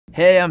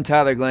Hey, I'm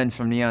Tyler Glenn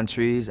from Neon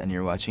Trees, and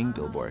you're watching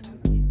Billboard.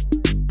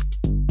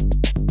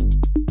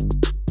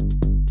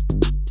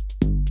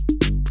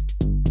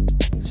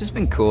 It's just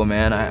been cool,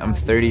 man. I'm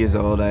 30 years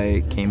old.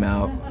 I came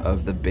out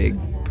of the big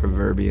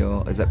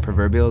proverbial, is that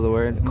proverbial the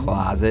word?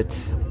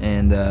 Closet,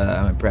 and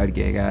I'm a proud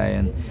gay guy,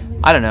 and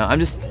I don't know, I'm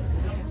just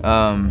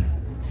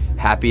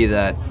happy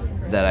that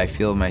I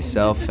feel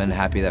myself, and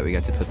happy that we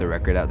got to put the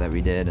record out that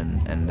we did,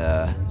 and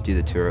do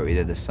the tour that we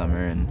did this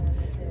summer, and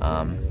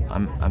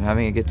I'm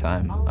having a good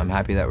time. I'm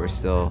happy that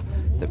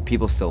that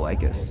people still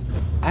like us.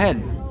 I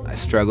had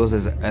struggles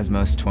as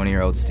most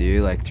 20-year-olds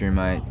do, like through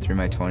my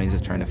 20s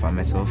of trying to find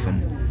myself,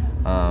 and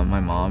my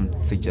mom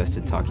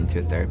suggested talking to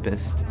a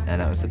therapist,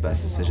 and that was the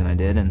best decision I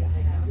did. And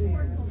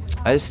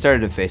I just started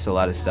to face a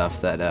lot of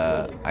stuff that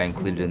I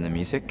included in the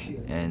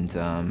music, and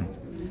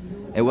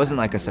it wasn't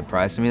like a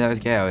surprise to me that I was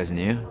gay. I always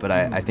knew, but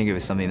I think it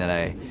was something that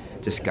I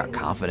just got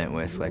confident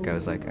with. Like, I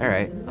was like, all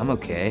right, I'm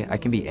okay. I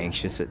can be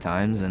anxious at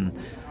times, and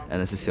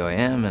this is who I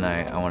am, and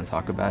I want to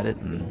talk about it.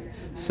 And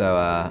so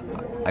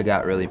I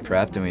got really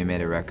prepped, and we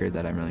made a record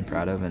that I'm really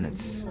proud of, and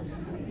it's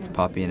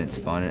poppy and it's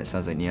fun, and it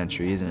sounds like Neon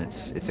Trees, and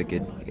it's a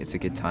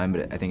good time.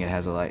 But I think it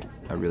has a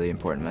really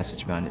important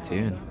message behind it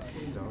too,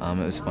 and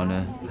it was fun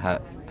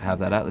to have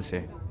that out this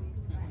year.